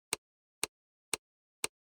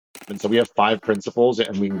And so we have 5 principles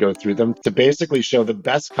and we can go through them to basically show the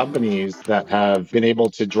best companies that have been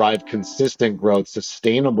able to drive consistent growth,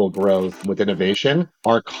 sustainable growth with innovation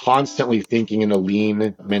are constantly thinking in a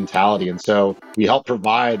lean mentality. And so we help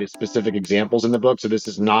provide specific examples in the book. So this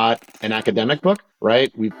is not an academic book,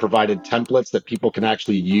 right? We've provided templates that people can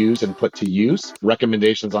actually use and put to use,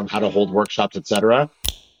 recommendations on how to hold workshops, etc.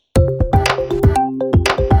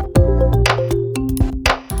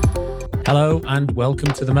 Hello and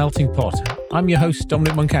welcome to The Melting Pot. I'm your host,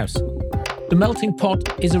 Dominic Monkhouse. The Melting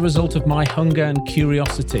Pot is a result of my hunger and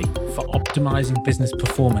curiosity for optimizing business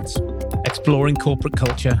performance, exploring corporate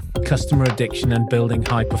culture, customer addiction, and building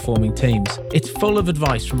high-performing teams. It's full of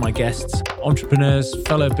advice from my guests, entrepreneurs,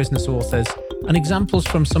 fellow business authors, and examples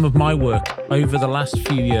from some of my work over the last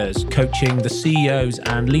few years, coaching the CEOs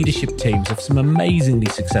and leadership teams of some amazingly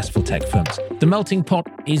successful tech firms. The Melting Pot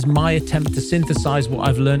is my attempt to synthesize what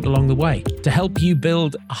I've learned along the way to help you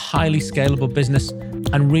build a highly scalable business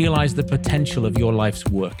and realize the potential of your life's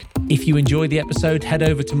work. If you enjoyed the episode, head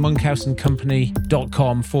over to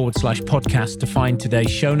monkhouseandcompany.com/podcast to find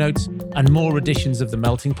today's show notes and more editions of The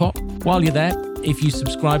Melting Pot. While you're there, if you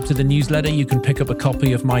subscribe to the newsletter, you can pick up a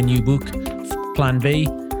copy of my new book, Plan B,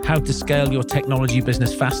 How to Scale Your Technology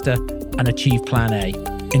Business Faster and Achieve Plan A.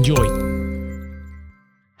 Enjoy.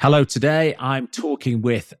 Hello, today I'm talking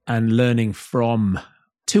with and learning from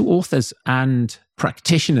two authors and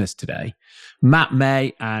practitioners today. Matt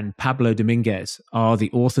May and Pablo Dominguez are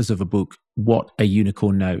the authors of a book, What a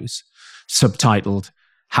Unicorn Knows, subtitled,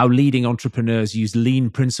 How Leading Entrepreneurs Use Lean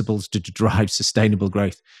Principles to Drive Sustainable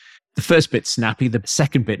Growth. The first bit's snappy, the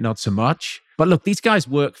second bit not so much. But look, these guys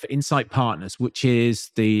work for Insight Partners, which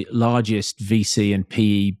is the largest VC and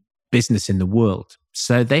PE business in the world.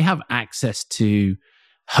 So they have access to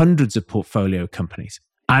hundreds of portfolio companies.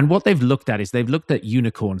 And what they've looked at is they've looked at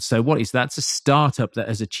unicorns. So what is that? It's a startup that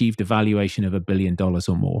has achieved a valuation of $1 billion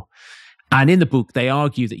or more. And in the book, they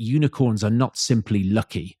argue that unicorns are not simply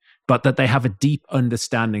lucky, but that they have a deep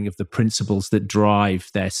understanding of the principles that drive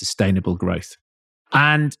their sustainable growth.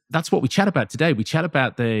 And that's what we chat about today. We chat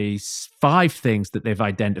about these 5 things that they've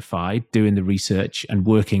identified doing the research and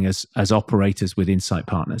working as operators with Insight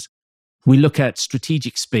Partners. We look at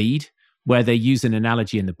strategic speed, where they use an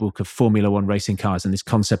analogy in the book of Formula One racing cars and this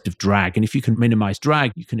concept of drag. And if you can minimize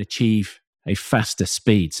drag, you can achieve a faster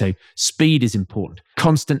speed. So speed is important.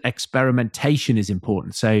 Constant experimentation is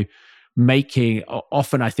important. So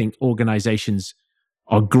often I think organizations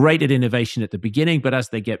are great at innovation at the beginning, but as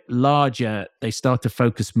they get larger, they start to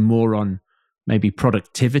focus more on maybe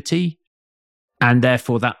productivity. And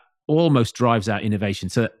therefore, that almost drives out innovation.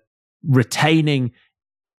 So retaining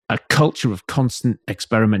a culture of constant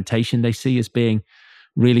experimentation they see as being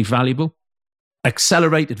really valuable.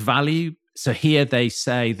 Accelerated value. So here they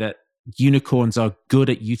say that unicorns are good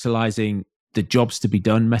at utilizing the jobs to be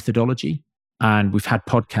done methodology. And we've had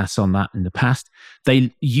podcasts on that in the past.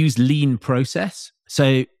 They use lean process.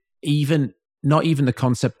 So not even the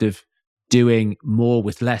concept of doing more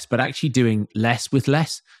with less, but actually doing less with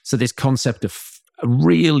less. So this concept of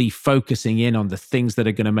really focusing in on the things that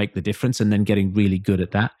are going to make the difference and then getting really good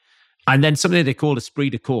at that. And then something they call esprit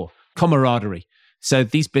de corps, camaraderie. So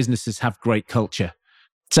these businesses have great culture.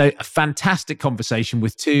 So a fantastic conversation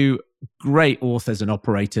with 2 great authors and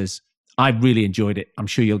operators. I really enjoyed it. I'm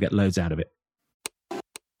sure you'll get loads out of it.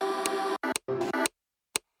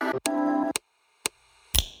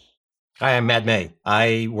 Hi, I'm Matt May.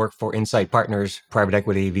 I work for Insight Partners, private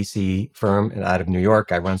equity VC firm out of New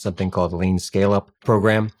York. I run something called the Lean Scale Up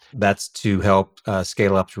program. That's to help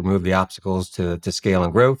scale ups remove the obstacles to scale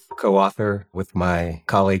and growth. Co-author with my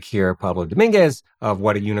colleague here, Pablo Dominguez, of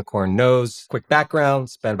What a Unicorn Knows. Quick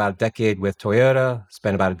background, spent about a decade with Toyota,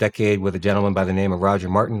 spent about a decade with a gentleman by the name of Roger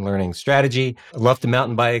Martin learning strategy. I love to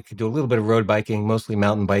mountain bike, do a little bit of road biking, mostly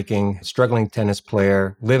mountain biking, struggling tennis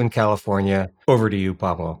player, live in California. Over to you,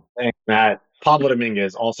 Pablo. Thanks, Matt. Pablo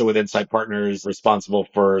Dominguez, also with Insight Partners, responsible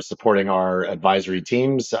for supporting our advisory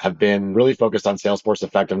teams, have been really focused on Salesforce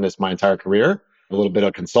effectiveness my entire career. A little bit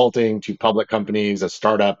of consulting to public companies, a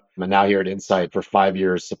startup, and now here at Insight for 5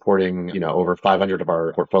 years supporting, over 500 of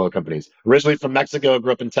our portfolio companies. Originally from Mexico,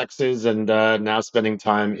 grew up in Texas, and now spending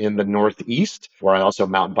time in the Northeast, where I also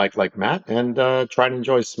mountain bike like Matt and try to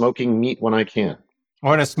enjoy smoking meat when I can.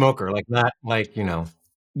 Or a smoker, not.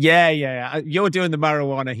 Yeah. You're doing the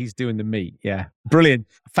marijuana, he's doing the meat. Yeah. Brilliant.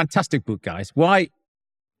 Fantastic book, guys. Why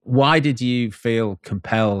did you feel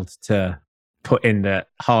compelled to put in the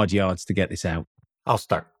hard yards to get this out? I'll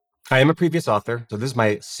start. I am a previous author, so this is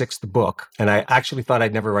my 6th book, and I actually thought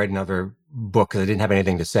I'd never write another book because I didn't have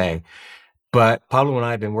anything to say. But Pablo and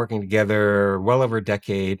I have been working together well over a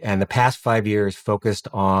decade, and the past 5 years focused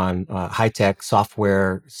on high-tech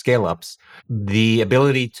software scale-ups. The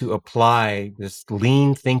ability to apply this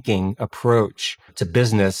lean thinking approach to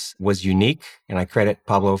business was unique, and I credit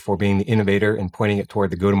Pablo for being the innovator and pointing it toward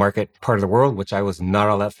the go-to-market part of the world, which I was not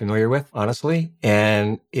all that familiar with, honestly.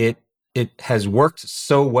 And it has worked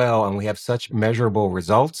so well and we have such measurable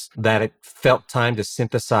results that it felt time to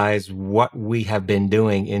synthesize what we have been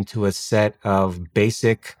doing into a set of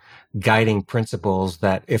basic guiding principles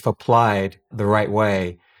that, if applied the right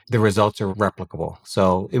way, the results are replicable.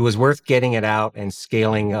 So it was worth getting it out and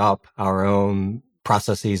scaling up our own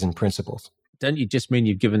processes and principles. Don't you just mean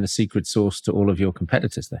you've given the secret sauce to all of your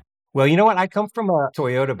competitors there? Well, you know what? I come from a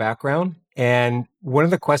Toyota background. And one of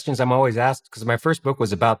the questions I'm always asked, because my first book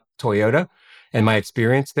was about Toyota and my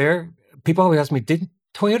experience there, people always ask me, did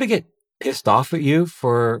Toyota get pissed off at you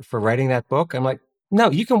for writing that book? I'm like,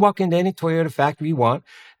 no, you can walk into any Toyota factory you want.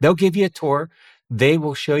 They'll give you a tour. They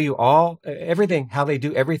will show you everything, how they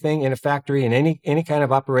do everything in a factory in any kind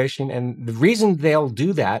of operation. And the reason they'll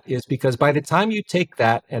do that is because by the time you take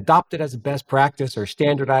that, adopt it as a best practice or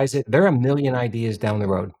standardize it, there are a million ideas down the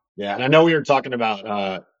road. Yeah, and I know we were talking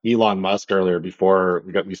about Elon Musk earlier before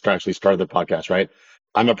we actually started the podcast, right?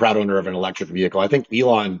 I'm a proud owner of an electric vehicle. I think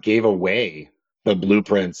Elon gave away the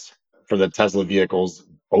blueprints for the Tesla vehicles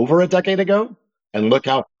over a decade ago, and look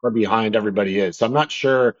how far behind everybody is. So I'm not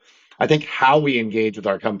sure. I think how we engage with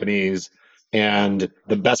our companies and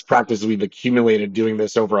the best practices we've accumulated doing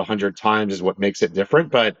this over 100 times is what makes it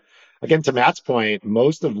different. But again, to Matt's point,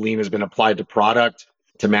 most of lean has been applied to product,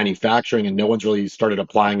 to manufacturing, and no one's really started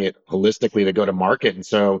applying it holistically to go to market. And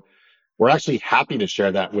so we're actually happy to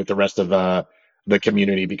share that with the rest of the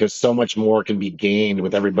community because so much more can be gained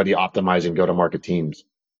with everybody optimizing go to market teams.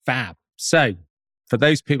 Fab. So for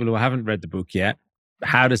those people who haven't read the book yet,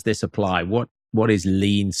 how does this apply? What is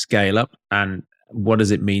lean scale up and what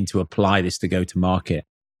does it mean to apply this to go to market?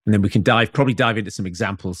 And then we can probably dive into some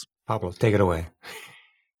examples. Pablo, take it away.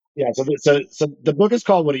 Yeah, so the book is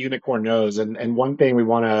called What a Unicorn Knows. And one thing we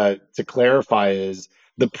want to clarify is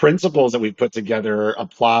the principles that we've put together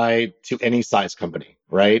apply to any size company,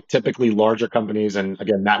 right? Typically larger companies. And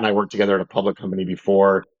again, Matt and I worked together at a public company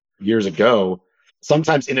before years ago.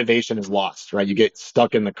 Sometimes innovation is lost, right? You get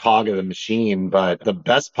stuck in the cog of the machine, but the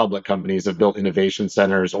best public companies have built innovation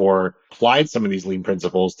centers or applied some of these lean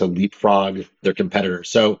principles to leapfrog their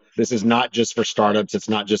competitors. So this is not just for startups. It's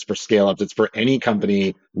not just for scale ups. It's for any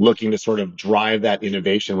company looking to sort of drive that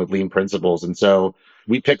innovation with lean principles. And so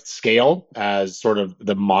we picked scale as sort of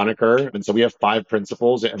the moniker. And so we have 5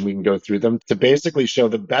 principles and we can go through them to basically show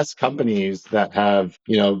the best companies that have,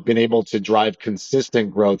 been able to drive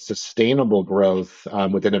consistent growth, sustainable growth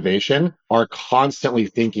with innovation are constantly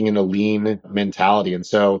thinking in a lean mentality. And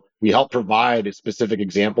so we help provide specific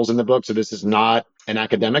examples in the book. So this is not an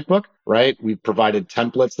academic book, right? We've provided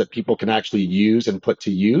templates that people can actually use and put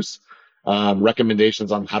to use.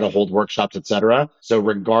 Recommendations on how to hold workshops, et cetera. So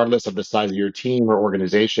regardless of the size of your team or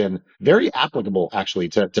organization, very applicable actually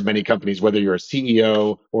to many companies, whether you're a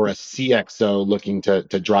CEO or a CXO looking to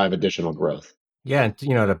drive additional growth. Yeah, and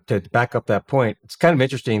to back up that point, it's kind of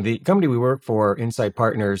interesting. The company we work for, Insight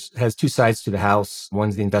Partners, has 2 sides to the house.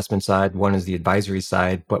 One's the investment side, one is the advisory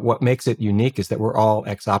side. But what makes it unique is that we're all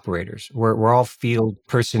ex-operators. We're all field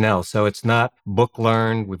personnel, so it's not book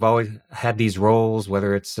learned. We've always had these roles,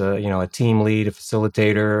 whether it's a team lead, a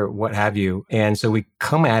facilitator, what have you. And so we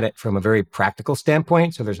come at it from a very practical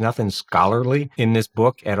standpoint. So there's nothing scholarly in this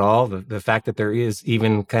book at all. The fact that there is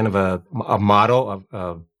even kind of a model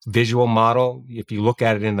of visual model. If you look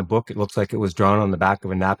at it in the book, it looks like it was drawn on the back of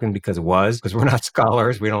a napkin because we're not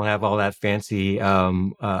scholars. We don't have all that fancy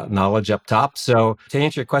knowledge up top. So to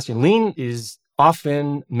answer your question, lean is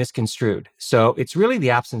often misconstrued. So it's really the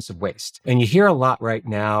absence of waste. And you hear a lot right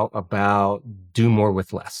now about do more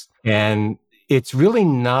with less. And it's really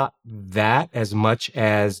not that as much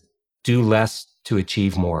as do less to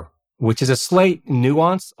achieve more, which is a slight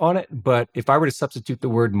nuance on it. But if I were to substitute the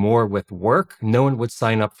word more with work, no one would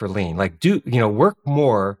sign up for lean. Like work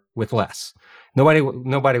more with less. Nobody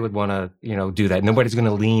would want to, do that. Nobody's going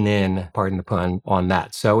to lean in, pardon the pun, on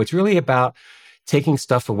that. So it's really about taking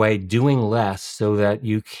stuff away, doing less so that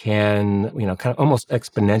you can, kind of almost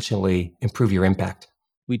exponentially improve your impact.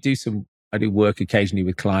 I do work occasionally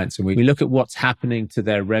with clients and we look at what's happening to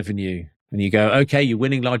their revenue and you go, okay, you're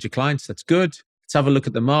winning larger clients. That's good. Let's have a look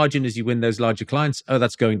at the margin as you win those larger clients. Oh,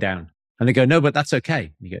 that's going down. And they go, no, but that's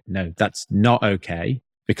okay. And you go, no, that's not okay.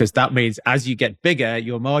 Because that means as you get bigger,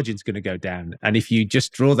 your margin's going to go down. And if you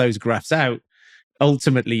just draw those graphs out,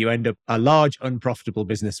 ultimately you end up a large, unprofitable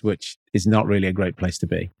business, which is not really a great place to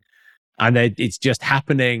be. And it's just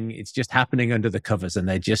happening. It's just happening under the covers, and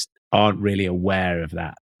they just aren't really aware of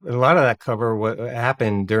that. A lot of that cover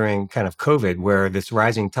happened during kind of COVID, where this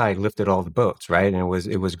rising tide lifted all the boats, right? And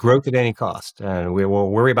it was growth at any cost, and we will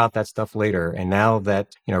worry about that stuff later. And now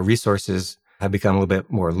that resources have become a little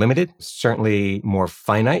bit more limited, certainly more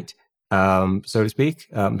finite, so to speak,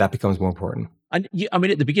 that becomes more important. And I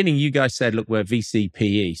mean, at the beginning, you guys said, "Look, we're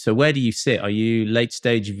VCPE." So where do you sit? Are you late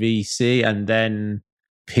stage VC and then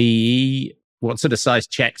PE? What sort of size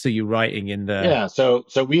checks are you writing in the? Yeah, so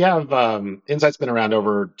we have Insight's been around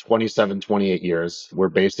over 27, 28 years. We're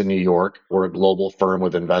based in New York. We're a global firm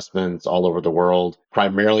with investments all over the world,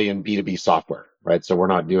 primarily in B2B software, right? So we're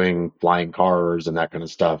not doing flying cars and that kind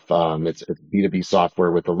of stuff. It's B2B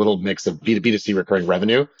software with a little mix of B2B2C recurring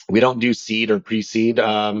revenue. We don't do seed or pre-seed,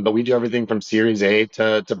 but we do everything from Series A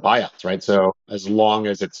to buyouts, right? So as long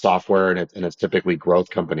as it's software and it's typically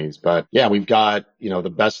growth companies. But yeah, we've got, the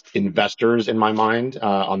best investors in my mind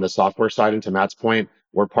on the software side. And to Matt's point,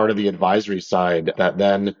 we're part of the advisory side that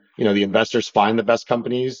then, the investors find the best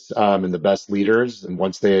companies and the best leaders. And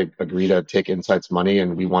once they agree to take Insight's money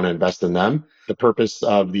and we want to invest in them, the purpose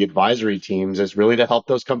of the advisory teams is really to help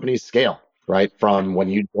those companies scale, right? From when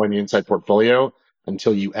you join the Insight portfolio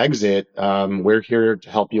until you exit, we're here to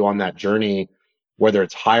help you on that journey, whether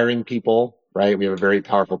it's hiring people, right? We have a very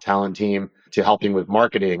powerful talent team, to helping with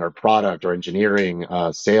marketing or product or engineering,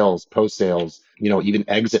 sales, post-sales, even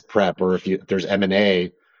exit prep, or if there's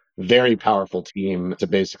M&A, very powerful team to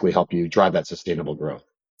basically help you drive that sustainable growth.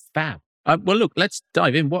 Fab. Well, look, let's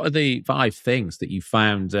dive in. What are the 5 things that you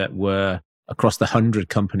found that were across the 100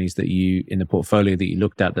 companies that you in the portfolio that you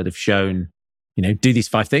looked at that have shown, do these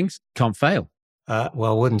 5 things, can't fail?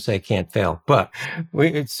 Well, I wouldn't say can't fail, but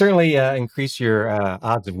it certainly increase your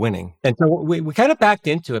odds of winning. And so we kind of backed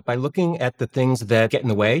into it by looking at the things that get in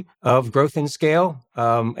the way of growth and scale,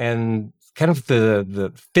 and kind of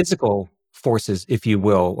the physical forces, if you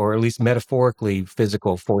will, or at least metaphorically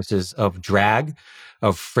physical forces of drag,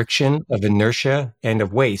 of friction, of inertia, and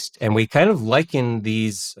of waste. And we kind of liken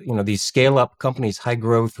these scale up companies, high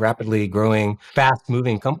growth, rapidly growing, fast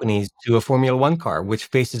moving companies to a Formula One car, which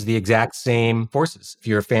faces the exact same forces. If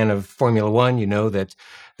you're a fan of Formula One, you know that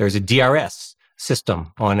there's a DRS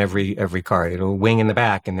system on every car. It'll wing in the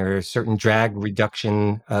back, and there are certain drag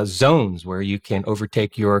reduction zones where you can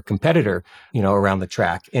overtake your competitor, around the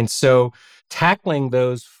track. And so tackling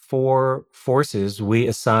those 4 forces, we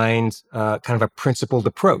assigned kind of a principled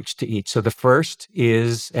approach to each. So the first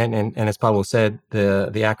is, and as Pablo said, the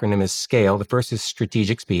acronym is SCALE. The first is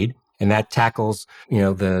strategic speed. And that tackles,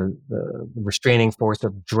 the restraining force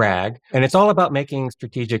of drag. And it's all about making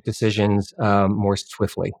strategic decisions more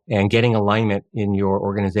swiftly and getting alignment in your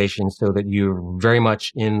organization so that you're very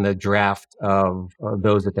much in the draft of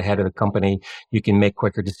those at the head of the company. You can make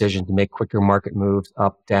quicker decisions, make quicker market moves,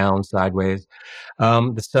 up, down, sideways.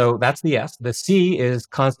 So that's the S. The C is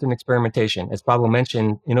constant experimentation. As Pablo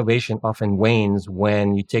mentioned, innovation often wanes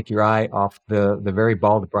when you take your eye off the very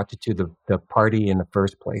ball that brought you to the party in the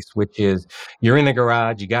first place, which is you're in the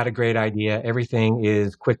garage, you got a great idea, everything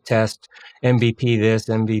is quick test, MVP this,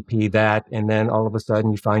 MVP that, and then all of a sudden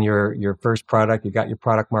you find your first product, you got your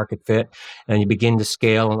product market fit, and you begin to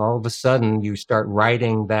scale, and all of a sudden you start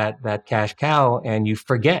riding that cash cow, and you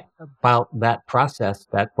forget about that process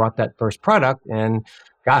that brought that first product, and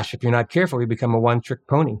gosh, if you're not careful, you become a one-trick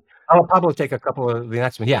pony. I'll Pablo take a couple of the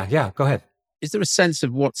next one. Yeah, go ahead. Is there a sense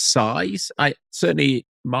of what size? Certainly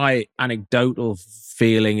my anecdotal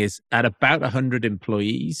feeling is at about 100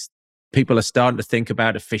 employees, people are starting to think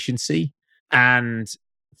about efficiency, and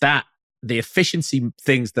that the efficiency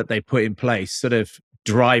things that they put in place sort of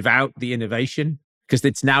drive out the innovation, because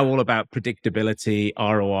it's now all about predictability,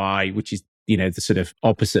 ROI, which is, the sort of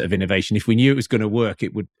opposite of innovation. If we knew it was going to work,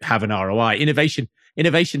 it would have an ROI.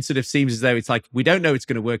 Innovation sort of seems as though it's like, we don't know it's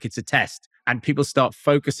going to work, it's a test. And people start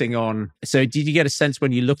focusing on. So did you get a sense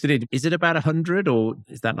when you looked at it, is it about 100, or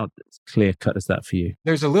is that not as clear cut as that for you?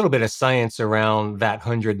 There's a little bit of science around that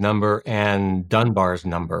 100 number and Dunbar's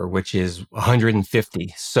number, which is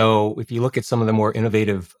 150. So if you look at some of the more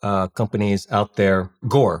innovative companies out there,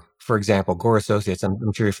 Gore, for example, Gore Associates,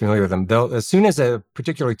 I'm sure you're familiar with them. As soon as a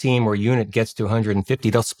particular team or unit gets to 150,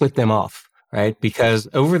 they'll split them off, right? Because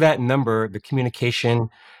over that number, the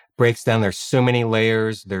communication breaks down. There's so many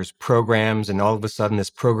layers, there's programs, and all of a sudden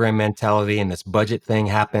this program mentality and this budget thing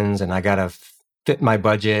happens, and I got to fit my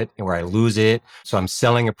budget or I lose it. So I'm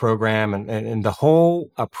selling a program, and the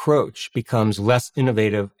whole approach becomes less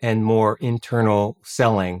innovative and more internal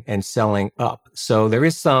selling and selling up. So there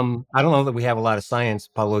is some, I don't know that we have a lot of science,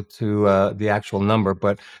 Pablo, to the actual number,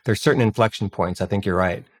 but there's certain inflection points. I think you're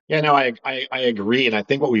right. Yeah, no, I agree. And I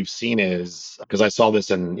think what we've seen is because I saw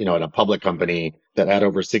this in, in a public company that had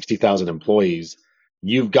over 60,000 employees,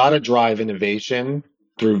 you've got to drive innovation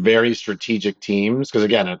through very strategic teams. Because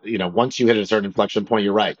again, once you hit a certain inflection point,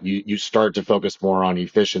 you're right. You start to focus more on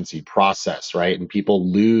efficiency, process, right? And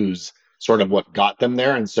people lose sort of what got them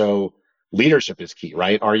there. And so leadership is key,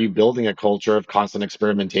 right? Are you building a culture of constant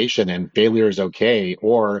experimentation and failure is okay?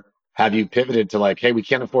 Or have you pivoted to like, hey, we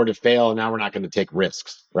can't afford to fail, and now we're not going to take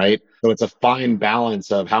risks, right? So it's a fine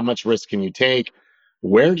balance of how much risk can you take?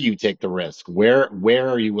 Where do you take the risk? Where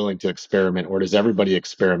are you willing to experiment, or does everybody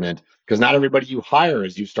experiment? Because not everybody you hire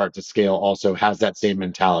as you start to scale also has that same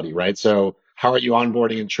mentality, right? So how are you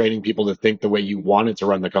onboarding and training people to think the way you wanted to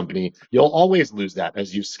run the company? You'll always lose that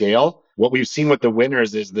as you scale. What we've seen with the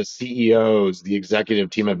winners is the CEOs, the executive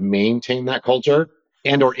team have maintained that culture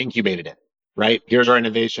and or incubated it, right? Here's our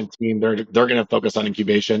innovation team. They're going to focus on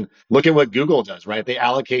incubation. Look at what Google does, right? They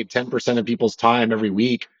allocate 10% of people's time every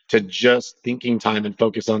week to just thinking time and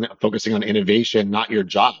focusing on innovation, not your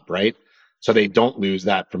job, right? So they don't lose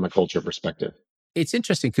that from a culture perspective. It's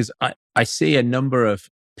interesting because I see a number of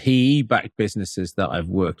PE backed businesses that I've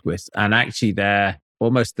worked with, and actually they're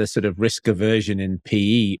almost the sort of risk aversion in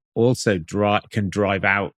PE also can drive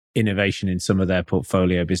out innovation in some of their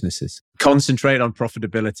portfolio businesses. Concentrate on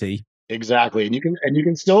profitability. Exactly. And you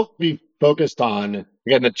can still be focused on,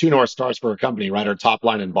 again, the two North Stars for a company, right? Are top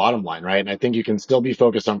line and bottom line, right? And I think you can still be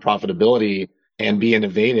focused on profitability and be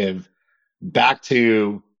innovative. Back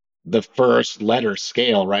to the first letter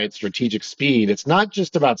scale, right? Strategic speed. It's not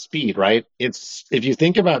just about speed, right? It's if you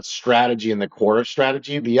think about strategy and the core of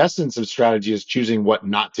strategy, the essence of strategy is choosing what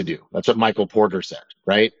not to do. That's what Michael Porter said,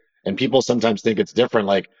 right? And people sometimes think it's different.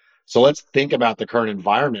 Like, so let's think about the current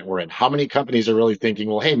environment we're in. How many companies are really thinking,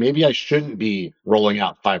 well, hey, maybe I shouldn't be rolling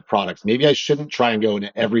out 5 products. Maybe I shouldn't try and go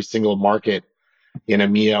into every single market in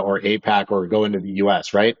EMEA or APAC or go into the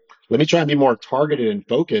US, right? Let me try and be more targeted and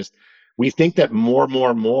focused. We think that more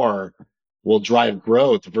will drive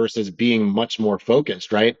growth versus being much more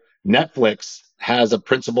focused, right? Netflix has a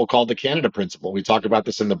principle called the Canada principle. We talk about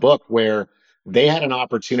this in the book where they had an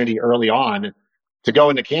opportunity early on to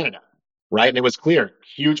go into Canada, right? And it was clear,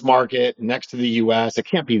 huge market next to the US. It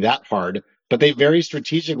can't be that hard. But they very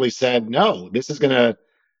strategically said, no, this is going to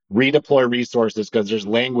redeploy resources because there's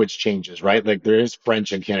language changes, right? Like there is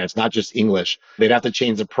French in Canada. It's not just English. They'd have to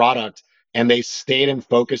change the product. And they stayed and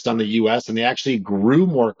focused on the US and they actually grew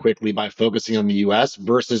more quickly by focusing on the US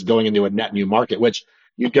versus going into a net new market, which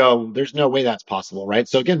you'd go, there's no way that's possible, right?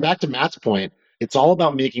 So again, back to Matt's point, it's all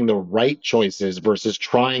about making the right choices versus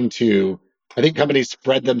trying to, I think companies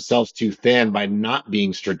spread themselves too thin by not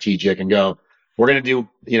being strategic and go, we're going to do,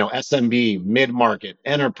 SMB, mid-market,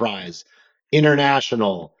 enterprise,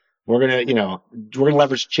 international, we're gonna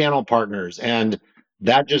leverage channel partners, and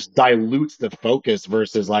that just dilutes the focus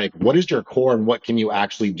versus like, what is your core and what can you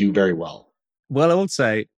actually do very well? Well,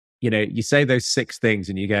 also, you say those 6 things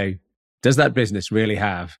and you go, does that business really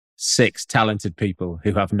have 6 talented people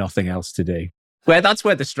who have nothing else to do? That's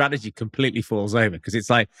where the strategy completely falls over because it's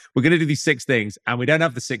like, we're going to do these 6 things and we don't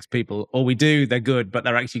have the 6 people, or we do, they're good, but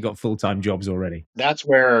they're actually got full-time jobs already. That's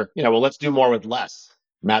where, well, let's do more with less.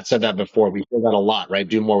 Matt said that before. We hear that a lot, right?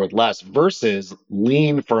 Do more with less versus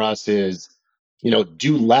lean for us is,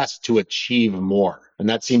 do less to achieve more. And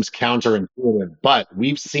that seems counterintuitive, but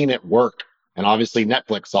we've seen it work. And obviously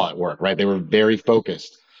Netflix saw it work, right? They were very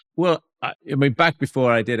focused. Well, I mean, back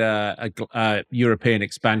before I did a European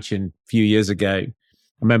expansion a few years ago, I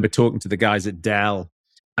remember talking to the guys at Dell,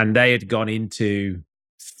 and they had gone into,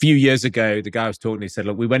 a few years ago, the guy I was talking to said,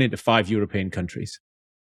 look, we went into 5 European countries.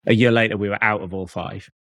 A year later, we were out of all 5,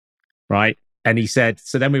 right? And he said,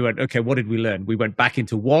 so then we went, okay, what did we learn? We went back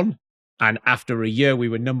into 1. And after a year, we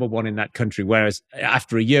were number 1 in that country. Whereas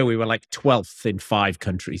after a year, we were like 12th in 5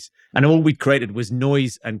 countries. And all we'd created was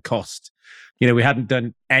noise and cost. We hadn't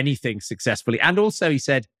done anything successfully. And also, he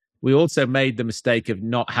said, we also made the mistake of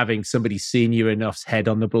not having somebody senior enough's head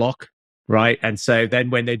on the block, right? And so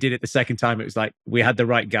then when they did it the second time, it was like, we had the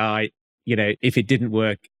right guy. If it didn't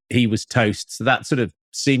work, he was toast. So that sort of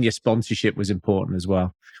senior sponsorship was important as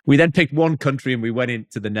well. We then picked 1 country and we went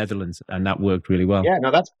into the Netherlands, and that worked really well. Yeah, no,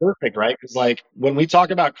 that's perfect, right? Because like when we talk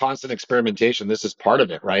about constant experimentation, this is part of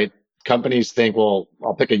it, right? Companies think, well,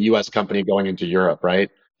 I'll pick a US company going into Europe, right?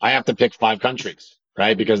 I have to pick 5 countries,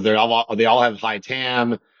 right? Because they all have high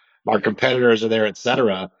TAM, our competitors are there, et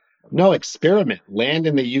cetera. No, experiment. Land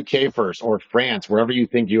in the UK first or France, wherever you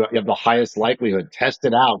think you have the highest likelihood. Test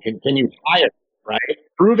it out. Can you try it, right?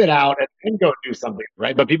 Prove it out and then go do something,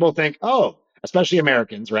 right? But people think, oh, especially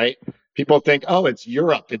Americans, right? People think, oh, it's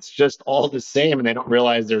Europe. It's just all the same. And they don't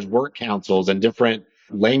realize there's work councils and different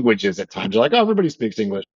languages at times. You're like, oh, everybody speaks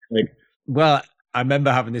English. Like, well, I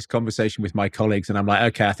remember having this conversation with my colleagues, and I'm like,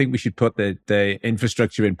 okay, I think we should put the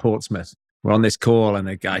infrastructure in Portsmouth. We're on this call, and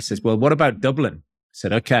the guy says, well, what about Dublin? I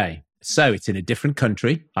said, okay, so it's in a different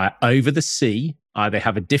country, over the sea. They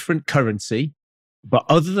have a different currency. But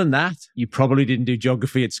other than that, you probably didn't do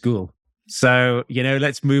geography at school. So,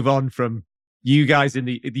 let's move on from you guys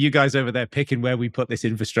over there picking where we put this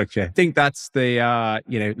infrastructure. I think that's the,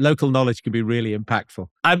 local knowledge can be really impactful.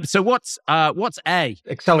 So what's A?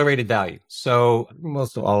 Accelerated value. So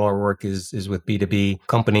most of all our work is with B2B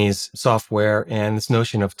companies, software, and this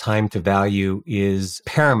notion of time to value is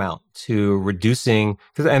paramount to reducing,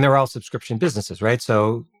 and they're all subscription businesses, right?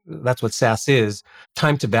 So that's what SaaS is.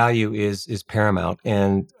 Time to value is paramount.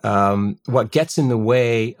 And what gets in the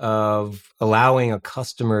way of allowing a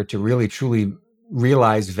customer to really, truly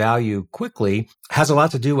realize value quickly has a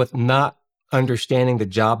lot to do with not understanding the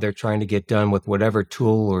job they're trying to get done with whatever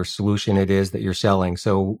tool or solution it is that you're selling.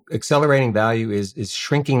 So accelerating value is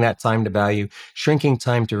shrinking that time to value, shrinking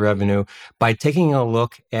time to revenue by taking a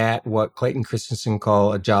look at what Clayton Christensen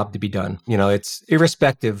call a job to be done. It's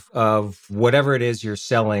irrespective of whatever it is you're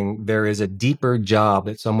selling, there is a deeper job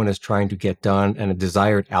that someone is trying to get done and a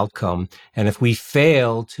desired outcome. And if we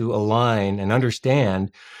fail to align and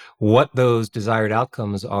understand what those desired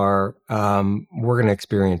outcomes are, we're going to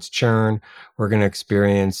experience churn, we're going to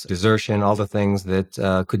experience desertion, all the things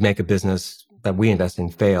that could make a business that we invest in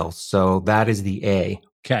fail. So that is the A.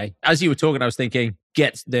 Okay. As you were talking, I was thinking,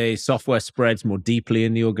 get the software spreads more deeply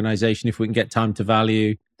in the organization. If we can get time to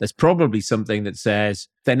value, there's probably something that says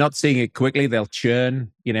they're not seeing it quickly, they'll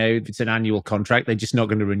churn. If it's an annual contract, they're just not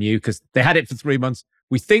going to renew because they had it for 3 months.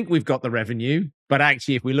 We think we've got the revenue, but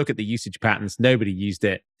actually, if we look at the usage patterns, nobody used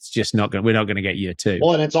it. It's just we're not going to get year 2.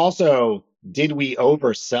 Well, and it's also, did we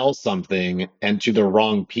oversell something and to the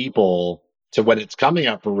wrong people to when it's coming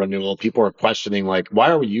up for renewal, people are questioning like, why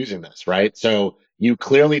are we using this? Right. So you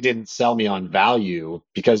clearly didn't sell me on value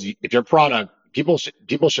because if your product, people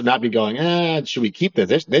should not be going, should we keep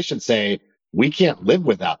this? They should say, we can't live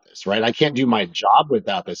without this, right? I can't do my job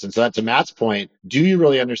without this. And so to Matt's point, do you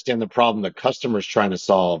really understand the problem the customer's trying to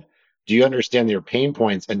solve? Do you understand your pain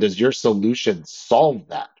points? And does your solution solve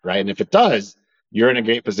that, right? And if it does, you're in a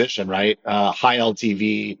great position, right? High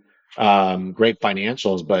LTV, great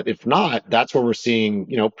financials. But if not, that's where we're seeing,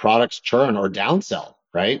 products churn or downsell,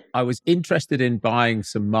 right? I was interested in buying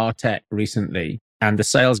some MarTech recently. And the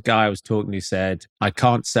sales guy I was talking to said, I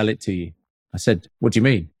can't sell it to you. I said, what do you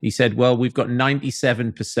mean? He said, well, we've got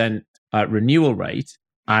 97% renewal rate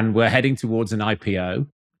and we're heading towards an IPO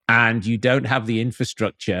and you don't have the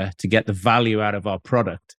infrastructure to get the value out of our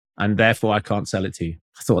product. And therefore, I can't sell it to you.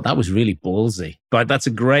 I thought that was really ballsy. But that's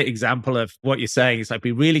a great example of what you're saying. It's like,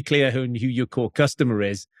 be really clear who your core customer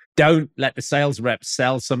is. Don't let the sales rep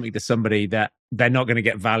sell something to somebody that they're not going to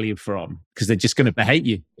get value from because they're just going to hate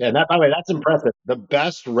you. Yeah, by the way, that's impressive. The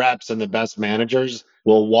best reps and the best managers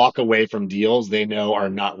will walk away from deals they know are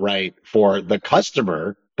not right for the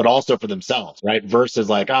customer, but also for themselves, right? Versus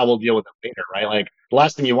like, we'll deal with it later, right? Like the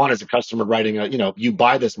last thing you want is a customer writing you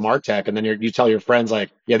buy this MarTech and then you tell your friends like,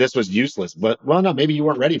 yeah, this was useless, but well, no, maybe you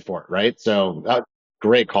weren't ready for it, right? So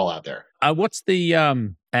great call out there. What's the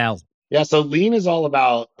L? Yeah, so lean is all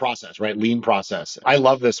about process, right? Lean process. I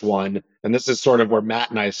love this one. And this is sort of where Matt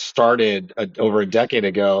and I started over a decade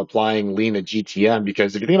ago applying lean at GTM,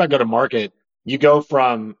 because if you think about go to market, you go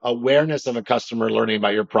from awareness of a customer learning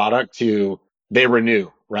about your product to they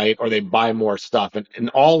renew, right? Or they buy more stuff. And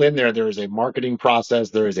all in there is a marketing process,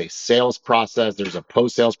 there is a sales process, there's a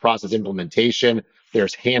post-sales process implementation,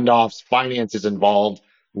 there's handoffs, finance is involved,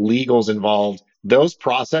 legal's involved. Those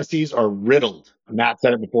processes are riddled. Matt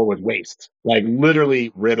said it before with waste, like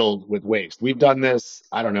literally riddled with waste. We've done this,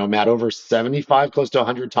 I don't know, Matt, over 75, close to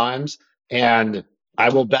 100 times. And I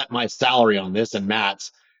will bet my salary on this and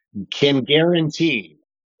Matt's can guarantee,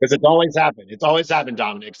 because it's always happened,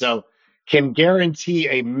 Dominic. So can guarantee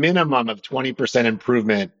a minimum of 20%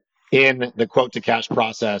 improvement in the quote to cash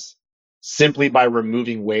process simply by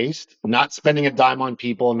removing waste, not spending a dime on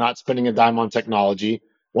people, not spending a dime on technology.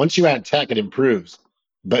 Once you add tech, it improves,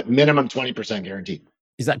 but minimum 20% guaranteed.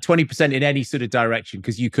 Is that 20% in any sort of direction?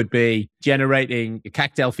 Because you could be generating your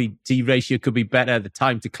CAC to LTV ratio could be better. The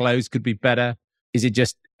time to close could be better. Is it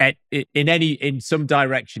just in some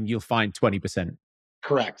direction, you'll find 20%?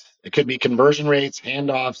 Correct. It could be conversion rates,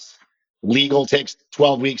 handoffs, legal takes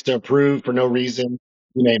 12 weeks to approve for no reason,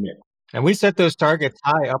 you name it. And we set those targets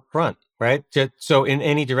high up front, right? So in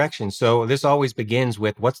any direction. So this always begins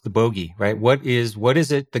with what's the bogey, right? What is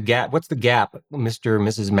it, the gap? What's the gap, Mr. or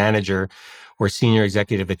Mrs. Manager or senior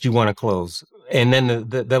executive that you want to close? And then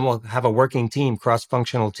then we'll have a working team,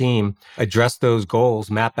 cross-functional team, address those goals,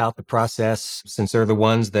 map out the process. Since they're the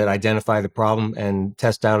ones that identify the problem and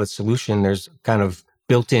test out a solution, there's kind of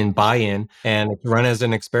built-in buy-in, and it's run as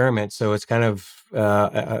an experiment. So it's kind of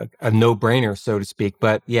a no-brainer, so to speak.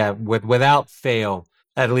 But yeah, without fail,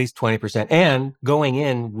 at least 20%. And going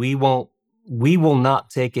in, we will not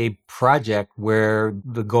take a project where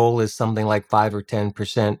the goal is something like 5 or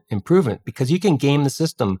 10% improvement, because you can game the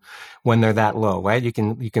system when they're that low, right? You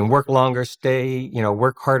can work longer,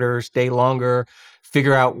 work harder, stay longer,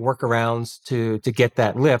 figure out workarounds to get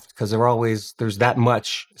that lift, because there's that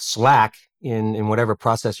much slack in whatever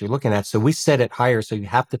process you're looking at. So we set it higher. So you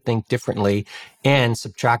have to think differently and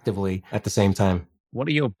subtractively at the same time. What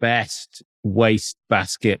are your best waste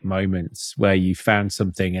basket moments where you found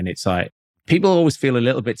something and it's like, people always feel a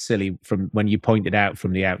little bit silly from when you point it out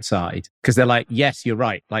from the outside, because they're like, yes, you're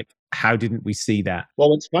right. Like, how didn't we see that? Well,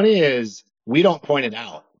 what's funny is we don't point it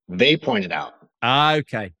out. They point it out. Ah,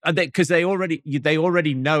 okay. Because they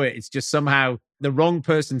already know it. It's just somehow the wrong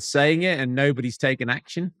person's saying it and nobody's taken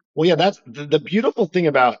action. Well, yeah, that's the beautiful thing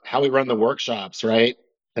about how we run the workshops, right?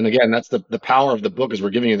 And again, that's the power of the book, is we're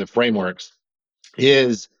giving you the frameworks,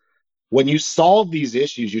 is when you solve these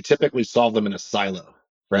issues, you typically solve them in a silo,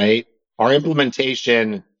 right? Our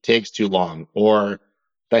implementation takes too long, or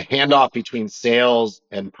the handoff between sales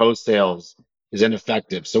and post sales is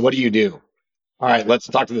ineffective. So what do? All right, let's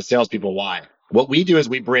talk to the salespeople. Why? What we do is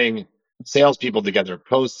we bring salespeople together,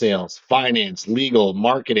 post sales, finance, legal,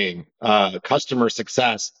 marketing, customer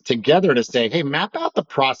success together to say, hey, map out the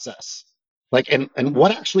process. Like, and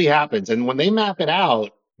what actually happens. And when they map it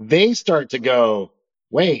out, they start to go,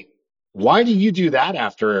 wait, why do you do that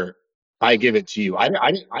after I give it to you? I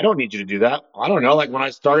don't need you to do that. I don't know. Like when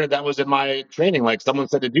I started, that was in my training. Like someone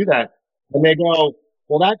said to do that. And they go,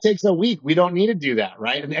 well, that takes a week. We don't need to do that,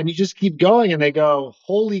 right? And you just keep going, and they go,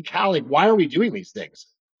 holy cow, like, why are we doing these things,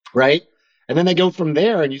 right? And then they go from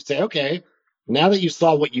there, and you say, okay, now that you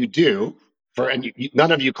saw what you do, and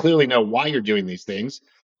none of you clearly know why you're doing these things,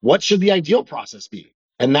 what should the ideal process be?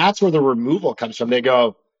 And that's where the removal comes from. They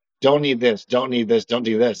go, don't need this, don't need this, don't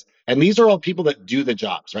do this. And these are all people that do the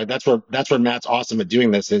jobs, right? That's where Matt's awesome at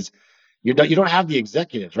doing this, is you don't have the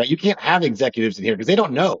executives, right? You can't have executives in here because they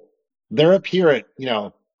don't know. They're up here at,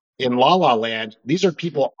 in La La Land. These are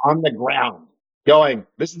people on the ground going,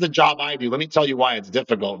 this is the job I do. Let me tell you why it's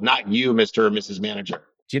difficult, not you, Mr. or Mrs. Manager.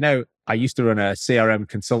 Do you know, I used to run a CRM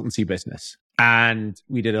consultancy business, and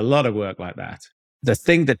we did a lot of work like that. The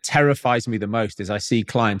thing that terrifies me the most is I see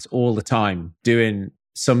clients all the time doing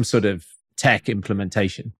some sort of tech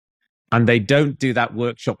implementation, and they don't do that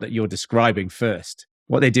workshop that you're describing first.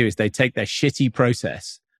 What they do is they take their shitty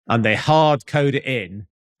process and they hard code it in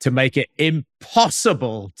to make it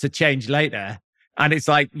impossible to change later. And it's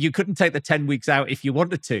like, you couldn't take the 10 weeks out if you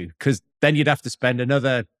wanted to, because then you'd have to spend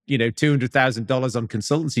another, $200,000 on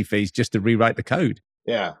consultancy fees just to rewrite the code.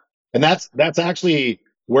 Yeah. And that's actually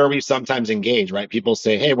where we sometimes engage, right? People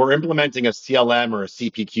say, hey, we're implementing a CLM or a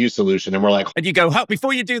CPQ solution. And we're like, and you go,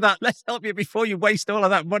 before you do that, let's help you before you waste all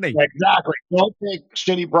of that money. Exactly. Don't take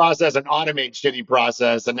shitty process and automate shitty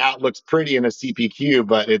process. And now it looks pretty in a CPQ,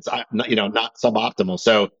 but it's, not suboptimal.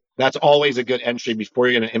 So that's always a good entry before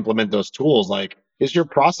you're going to implement those tools. Like, is your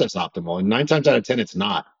process optimal? And 9 times out of 10, it's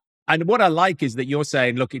not. And what I like is that you're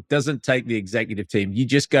saying, look, it doesn't take the executive team. You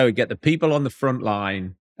just go and get the people on the front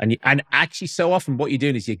line. And actually, so often what you're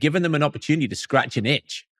doing is you're giving them an opportunity to scratch an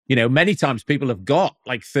itch. Many times people have got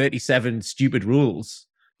like 37 stupid rules.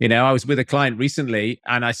 I was with a client recently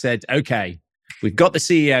and I said, okay, we've got the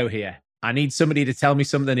CEO here. I need somebody to tell me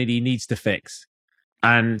something that he needs to fix.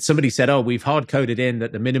 And somebody said, oh, we've hard coded in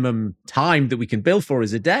that the minimum time that we can bill for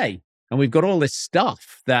is a day. And we've got all this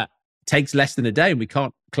stuff that takes less than a day and we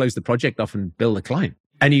can't close the project off and bill the client.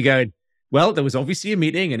 And you go, well, there was obviously a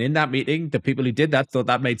meeting, and in that meeting, the people who did that thought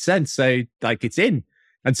that made sense. So like, it's in.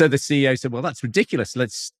 And so the CEO said, well, that's ridiculous.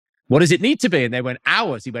 What does it need to be? And they went,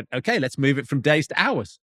 hours. He went, okay, let's move it from days to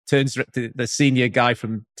hours. Turns to the senior guy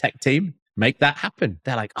from tech team, make that happen.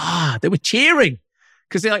 They're like, they were cheering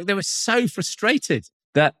because they were so frustrated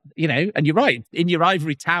that, and you're right, in your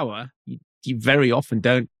ivory tower, you very often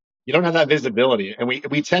don't. You don't have that visibility. And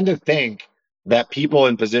we tend to think that people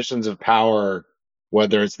in positions of power,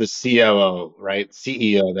 whether it's the COO, right,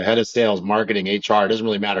 CEO, the head of sales, marketing, HR, it doesn't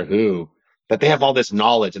really matter who, that they have all this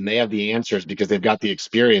knowledge and they have the answers because they've got the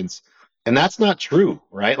experience. And that's not true,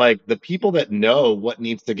 right? Like the people that know what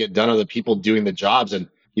needs to get done are the people doing the jobs. And,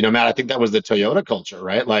 Matt, I think that was the Toyota culture,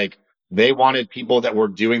 right? Like they wanted people that were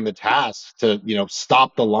doing the tasks to,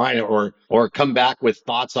 stop the line or come back with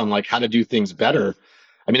thoughts on like how to do things better.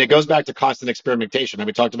 I mean, it goes back to constant experimentation. And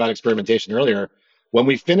we talked about experimentation earlier. When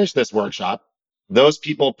we finish this workshop, those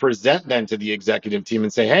people present then to the executive team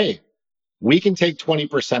and say, hey, we can take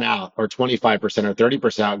 20% out or 25% or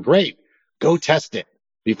 30% out. Great. Go test it.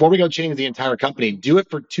 Before we go change the entire company, do it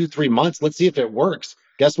for 2, 3 months. Let's see if it works.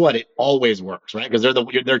 Guess what? It always works, right? Because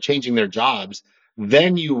they're changing their jobs.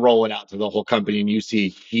 Then you roll it out to the whole company and you see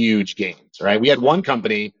huge gains, right? We had one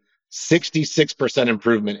company, 66%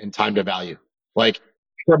 improvement in time to value. Like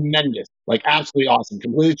tremendous, like absolutely awesome.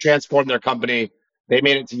 Completely transformed their company. They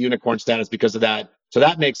made it to unicorn status because of that. So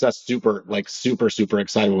that makes us super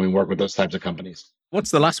excited when we work with those types of companies.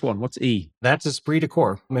 What's the last one? What's E? That's esprit de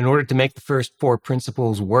corps. In order to make the first four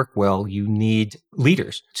principles work well, you need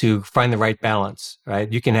leaders to find the right balance, right?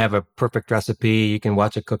 You can have a perfect recipe. You can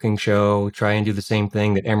watch a cooking show, try and do the same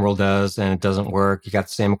thing that Emerald does, and it doesn't work. You got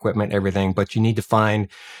the same equipment, everything, but you need to find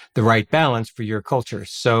the right balance for your culture.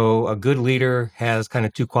 So a good leader has kind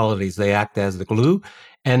of two qualities. They act as the glue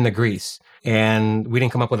and the grease. And we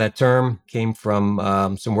didn't come up with that term. Came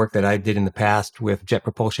from some work that I did in the past with Jet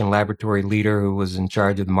Propulsion Laboratory leader who was in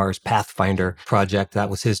charge of the Mars Pathfinder project. That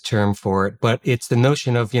was his term for it. But it's the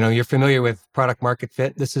notion of, you're familiar with product market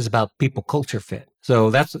fit. This is about people culture fit. So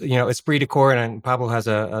that's, esprit de corps, and Pablo has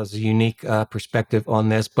a unique perspective on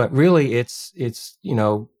this. But really, it's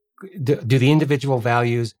do the individual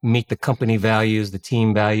values meet the company values, the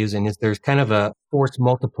team values? And is there's kind of a force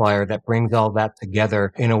multiplier that brings all that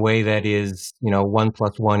together in a way that is,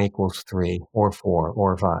 1+1 = 3 or 4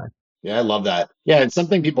 or 5? Yeah, I love that. Yeah, and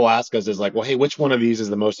something people ask us is like, well, hey, which one of these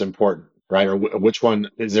is the most important, right? Or which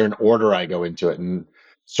one is there an order I go into it? And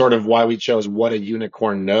sort of why we chose what a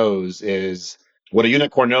unicorn knows is what a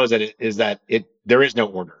unicorn knows that there is no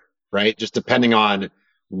order, right? Just depending on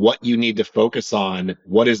what you need to focus on,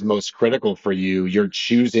 what is most critical for you, you're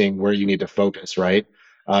choosing where you need to focus, right?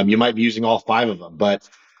 You might be using all five of them, but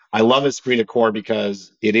I love Esprit de Corps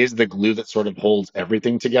because it is the glue that sort of holds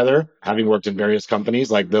everything together. Having worked in various companies,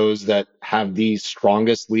 like those that have the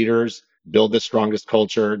strongest leaders, build the strongest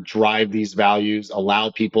culture, drive these values,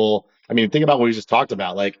 allow people. I mean, think about what we just talked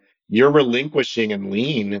about. Like you're relinquishing in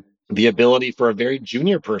lean the ability for a very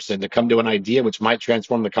junior person to come to an idea which might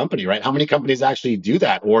transform the company, right? How many companies actually do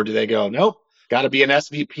that? Or do they go, nope, got to be an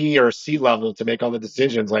SVP or a C level to make all the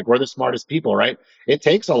decisions? Like we're the smartest people, right? It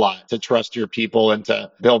takes a lot to trust your people and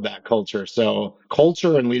to build that culture. So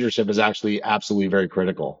culture and leadership is actually absolutely very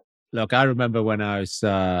critical. Look, I remember when I was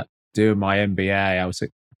doing my MBA, I was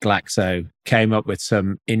at Glaxo, came up with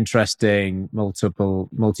some interesting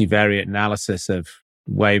multivariate analysis of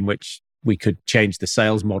way in which we could change the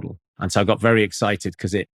sales model. And so I got very excited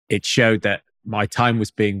because it showed that my time was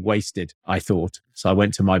being wasted, I thought. So I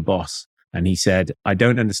went to my boss and he said, I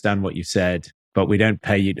don't understand what you said, but we don't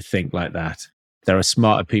pay you to think like that. There are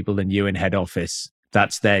smarter people than you in head office.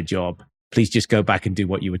 That's their job. Please just go back and do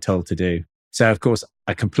what you were told to do. So, of course,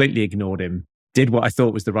 I completely ignored him, did what I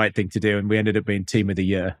thought was the right thing to do, and we ended up being team of the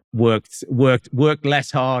year. Worked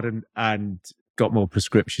less hard and got more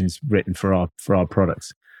prescriptions written for our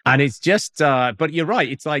products. And it's just, but you're right.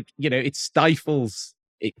 It's like,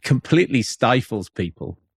 it completely stifles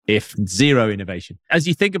people if zero innovation. As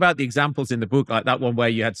you think about the examples in the book, like that one where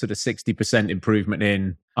you had sort of 60% improvement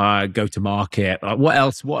in go to market, what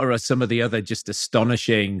else? What are some of the other just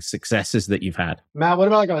astonishing successes that you've had? Matt, what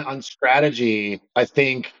about like on strategy? I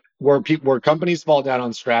think where companies fall down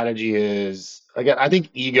on strategy is, again, I think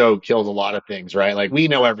ego kills a lot of things, right? Like we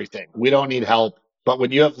know everything. We don't need help. But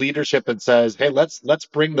when you have leadership that says, hey, let's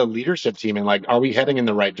bring the leadership team in, like, are we heading in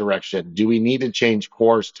the right direction? Do we need to change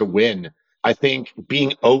course to win? I think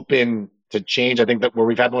being open to change, I think that where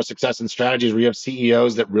we've had most success in strategies, where you have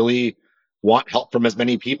CEOs that really want help from as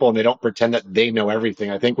many people and they don't pretend that they know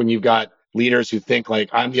everything. I think when you've got leaders who think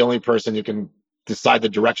like, I'm the only person who can decide the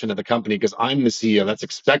direction of the company because I'm the CEO, that's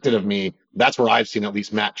expected of me. That's where I've seen at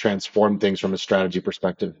least Matt transform things from a strategy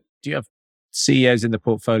perspective. Do you have CEOs in the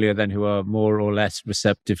portfolio then who are more or less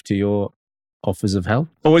receptive to your offers of help?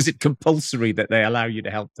 Or is it compulsory that they allow you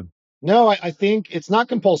to help them? No, I think it's not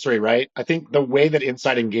compulsory, right? I think the way that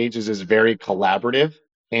Insight engages is very collaborative.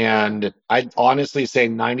 And I'd honestly say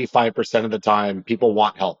 95% of the time people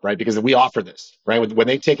want help, right? Because we offer this, right? When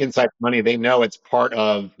they take Insight money, they know it's part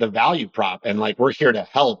of the value prop. And like, we're here to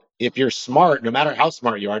help. If you're smart, no matter how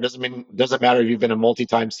smart you are, doesn't matter if you've been a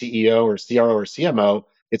multi-time CEO or CRO or CMO,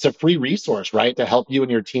 it's a free resource, right? To help you and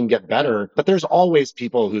your team get better. But there's always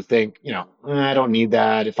people who think, I don't need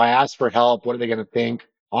that. If I ask for help, what are they going to think?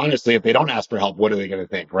 Honestly, if they don't ask for help, what are they going to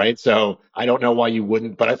think, right? So I don't know why you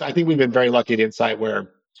wouldn't, but I think we've been very lucky at Insight where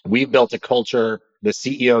we've built a culture. The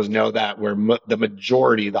CEOs know that where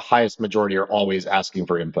the highest majority are always asking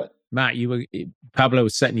for input. Matt, Pablo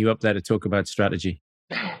was setting you up there to talk about strategy.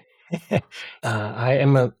 I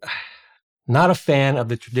am not a fan of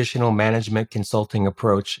the traditional management consulting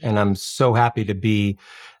approach, and I'm so happy to be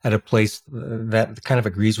at a place that kind of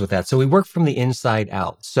agrees with that. So we work from the inside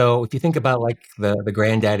out. So if you think about like the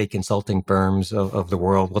granddaddy consulting firms of the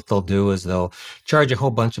world, what they'll do is they'll charge a whole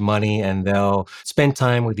bunch of money and they'll spend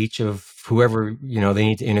time with each of whoever, they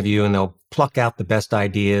need to interview, and they'll pluck out the best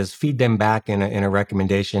ideas, feed them back in a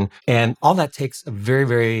recommendation. And all that takes a very,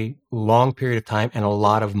 very long period of time and a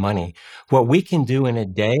lot of money. What we can do in a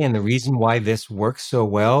day, and the reason why this works so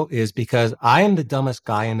well, is because I am the dumbest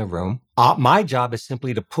guy in the room. My job is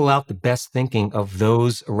simply to pull out the best thinking of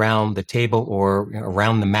those around the table or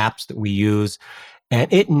around the maps that we use. And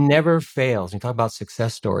it never fails. You talk about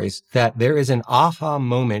success stories, that there is an aha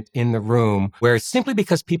moment in the room where simply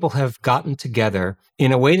because people have gotten together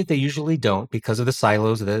in a way that they usually don't because of the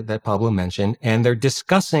silos that Pablo mentioned, and they're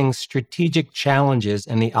discussing strategic challenges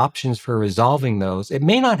and the options for resolving those. It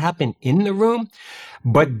may not happen in the room,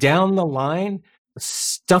 but down the line,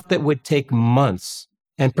 stuff that would take months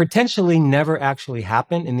and potentially never actually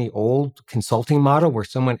happen in the old consulting model where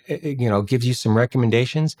someone, gives you some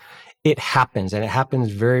recommendations. It happens, and it happens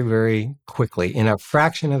very, very quickly in a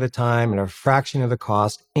fraction of the time and a fraction of the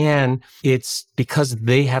cost. And it's because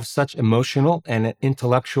they have such emotional and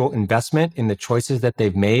intellectual investment in the choices that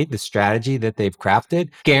they've made, the strategy that they've crafted,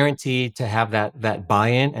 guaranteed to have that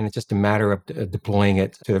buy-in. And it's just a matter of deploying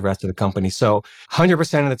it to the rest of the company. So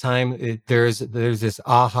 100% of the time, there's this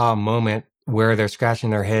aha moment where they're scratching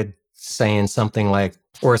their head saying something like,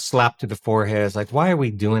 or a slap to the forehead is like, why are we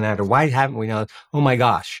doing that? Or why haven't we know? Oh my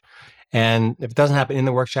gosh. And if it doesn't happen in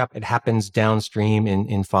the workshop, it happens downstream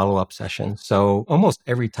in follow-up sessions. So almost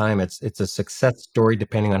every time it's a success story,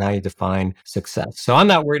 depending on how you define success. So I'm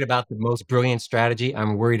not worried about the most brilliant strategy.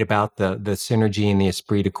 I'm worried about the synergy and the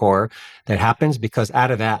esprit de corps that happens, because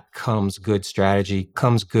out of that comes good strategy,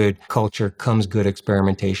 comes good culture, comes good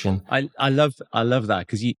experimentation. I love that,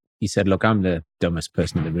 because you said, look, I'm the dumbest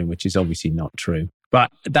person in the room, which is obviously not true.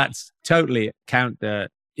 But that's totally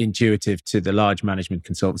counterintuitive to the large management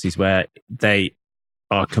consultancies where they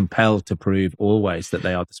are compelled to prove always that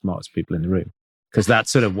they are the smartest people in the room, because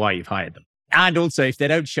that's sort of why you've hired them. And also, if they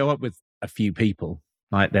don't show up with a few people,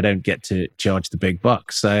 like, they don't get to charge the big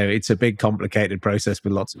bucks. So it's a big, complicated process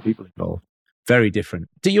with lots of people involved. Very different.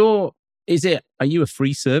 Are you a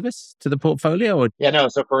free service to the portfolio? Or? Yeah, no.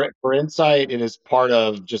 So for Insight, it is part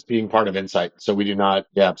of just being part of Insight. So we do not,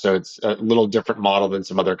 so it's a little different model than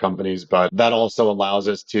some other companies, but that also allows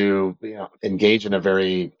us to engage in a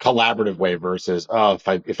very collaborative way versus,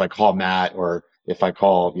 if I call Matt, or if I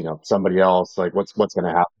call, somebody else, like what's going to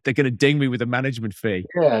happen? They're going to ding me with a management fee.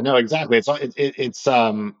 Yeah, no, exactly. It's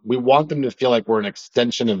we want them to feel like we're an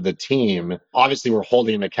extension of the team. Obviously, we're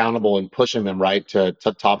holding them accountable and pushing them right to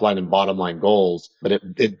top line and bottom line goals, but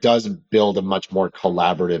it does build a much more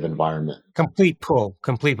collaborative environment. Complete pull,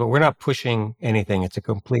 but we're not pushing anything. It's a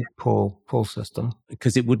complete pull system.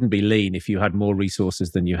 Because it wouldn't be lean if you had more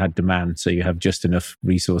resources than you had demand. So you have just enough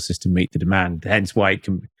resources to meet the demand. Hence why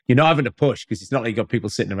you're not having to push, because it's not like you've got people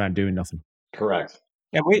sitting around doing nothing. Correct.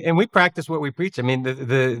 And we practice what we preach. I mean,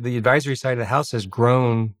 the advisory side of the house has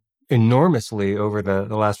grown enormously over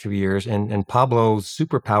the last few years. And Pablo's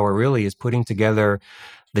superpower really is putting together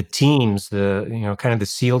the teams, kind of the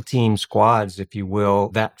SEAL team squads, if you will,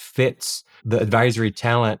 that fits the advisory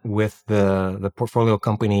talent with the portfolio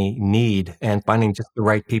company need, and finding just the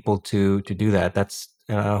right people to do that. That's,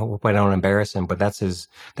 I hope I don't embarrass him, but that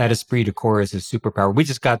esprit de corps is his superpower. We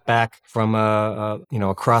just got back from a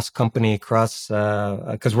cross company, because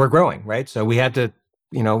we're growing, right? So we had to,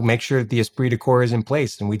 make sure that the esprit de corps is in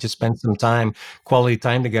place. And we just spent some quality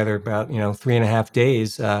time together, about, 3.5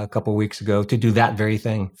 days, a couple of weeks ago, to do that very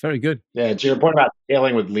thing. Very good. Yeah. To your point about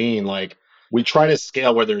scaling with lean, like, we try to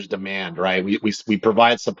scale where there's demand, right? We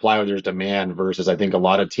provide supply where there's demand, versus I think a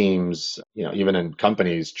lot of teams, even in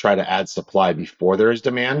companies, try to add supply before there is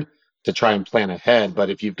demand to try and plan ahead. But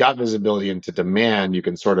if you've got visibility into demand, you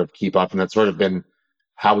can sort of keep up. And that's sort of been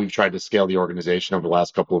how we've tried to scale the organization over the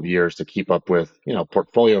last couple of years, to keep up with,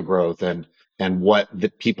 portfolio growth and what the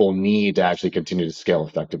people need to actually continue to scale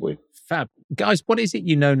effectively. Fab. Guys, what is it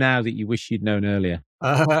now that you wish you'd known earlier?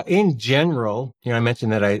 In general, I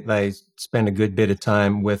mentioned that I spend a good bit of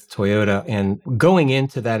time with Toyota, and going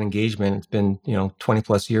into that engagement, it's been, 20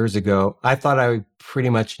 plus years ago, I thought I pretty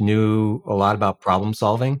much knew a lot about problem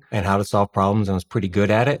solving and how to solve problems, and was pretty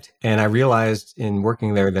good at it. And I realized in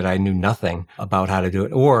working there that I knew nothing about how to do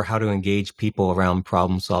it, or how to engage people around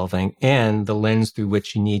problem solving, and the lens through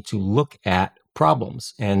which you need to look at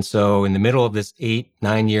problems. And so in the middle of this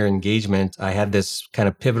 8-9 year engagement, I had this kind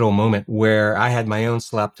of pivotal moment where I had my own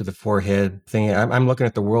slap to the forehead thinking, I'm looking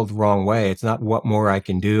at the world the wrong way. It's not what more I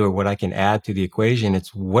can do or what I can add to the equation.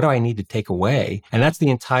 It's what do I need to take away? And that's the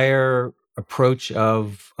entire approach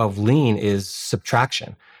of lean is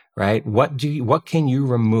subtraction, right? What can you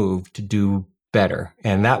remove to do better?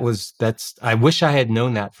 And I wish I had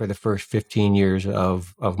known that for the first 15 years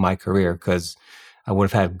of my career, because I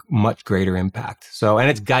would have had much greater impact. So, and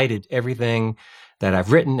it's guided everything that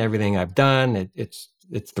I've written, everything I've done. It's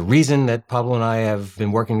the reason that Pablo and I have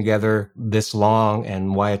been working together this long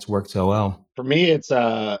and why it's worked so well. For me, it's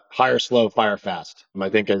hire slow, fire fast. I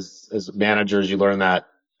think as managers, you learn that.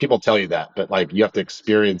 People tell you that, but like you have to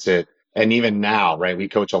experience it. And even now, right, we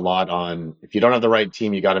coach a lot on if you don't have the right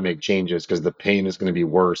team, you got to make changes because the pain is going to be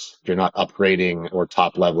worse if you're not upgrading or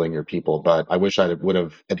top leveling your people. But I wish I would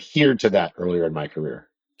have adhered to that earlier in my career.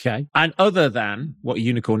 Okay. And other than what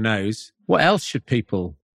Unicorn knows, what else do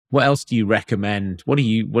you recommend? What do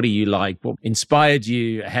you like? What inspired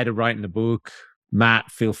you ahead of writing the book?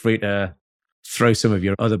 Matt, feel free to throw some of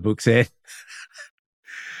your other books in.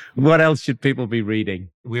 What else should people be reading?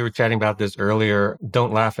 We were chatting about this earlier.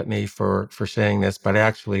 Don't laugh at me for saying this, but I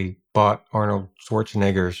actually bought Arnold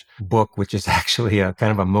Schwarzenegger's book, which is actually a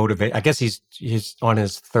kind of a motivate. I guess he's on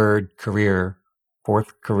his fourth career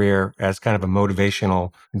as kind of a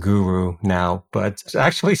motivational guru now, but it's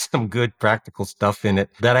actually some good practical stuff in it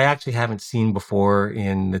that I actually haven't seen before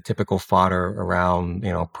in the typical fodder around,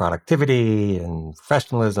 productivity and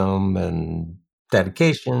professionalism and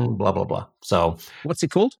dedication, blah, blah, blah. So what's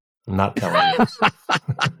it called? I'm not telling you.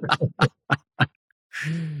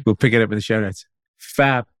 We'll pick it up in the show notes.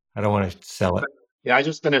 Fab. I don't want to sell it. Yeah, I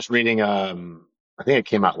just finished reading, I think it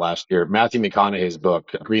came out last year, Matthew McConaughey's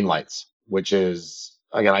book, Green Lights, which is,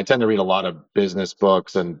 again, I tend to read a lot of business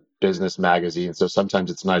books and business magazines. So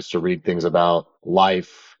sometimes it's nice to read things about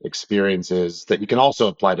life experiences that you can also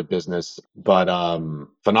apply to business, but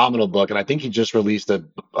phenomenal book. And I think he just released a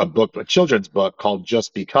children's book called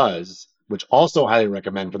Just Because, which also highly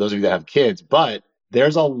recommend for those of you that have kids. But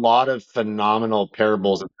there's a lot of phenomenal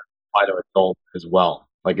parables that apply to adults as well.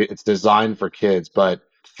 Like it's designed for kids, but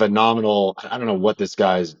phenomenal. I don't know what this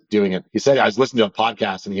guy's doing. He said I was listening to a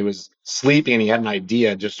podcast and he was sleeping and he had an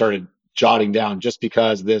idea and just started jotting down just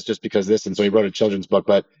because this. And so he wrote a children's book,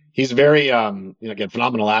 but he's very, again,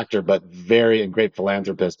 phenomenal actor, but and great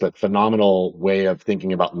philanthropist, but phenomenal way of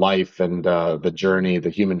thinking about life and the journey, the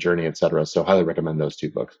human journey, et cetera. So highly recommend those two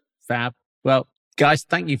books. Fab. Well, guys,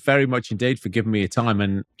 thank you very much indeed for giving me your time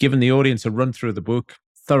and giving the audience a run through of the book.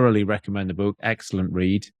 Thoroughly recommend the book. Excellent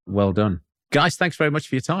read. Well done. Guys, thanks very much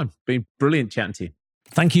for your time. Been brilliant chatting to you.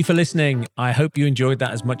 Thank you for listening. I hope you enjoyed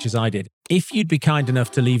that as much as I did. If you'd be kind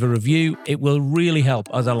enough to leave a review, it will really help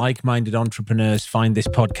other like-minded entrepreneurs find this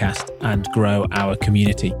podcast and grow our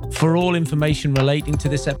community. For all information relating to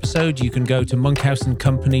this episode, you can go to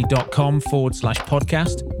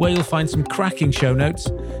monkhouseandcompany.com/podcast, where you'll find some cracking show notes,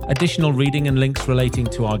 additional reading and links relating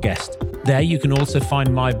to our guest. There you can also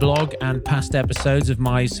find my blog and past episodes of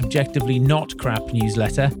my subjectively not crap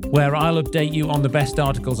newsletter, where I'll update you on the best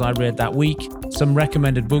articles I read that week, some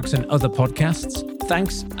recommended books and other podcasts.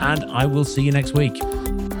 Thanks, and I will see you next week.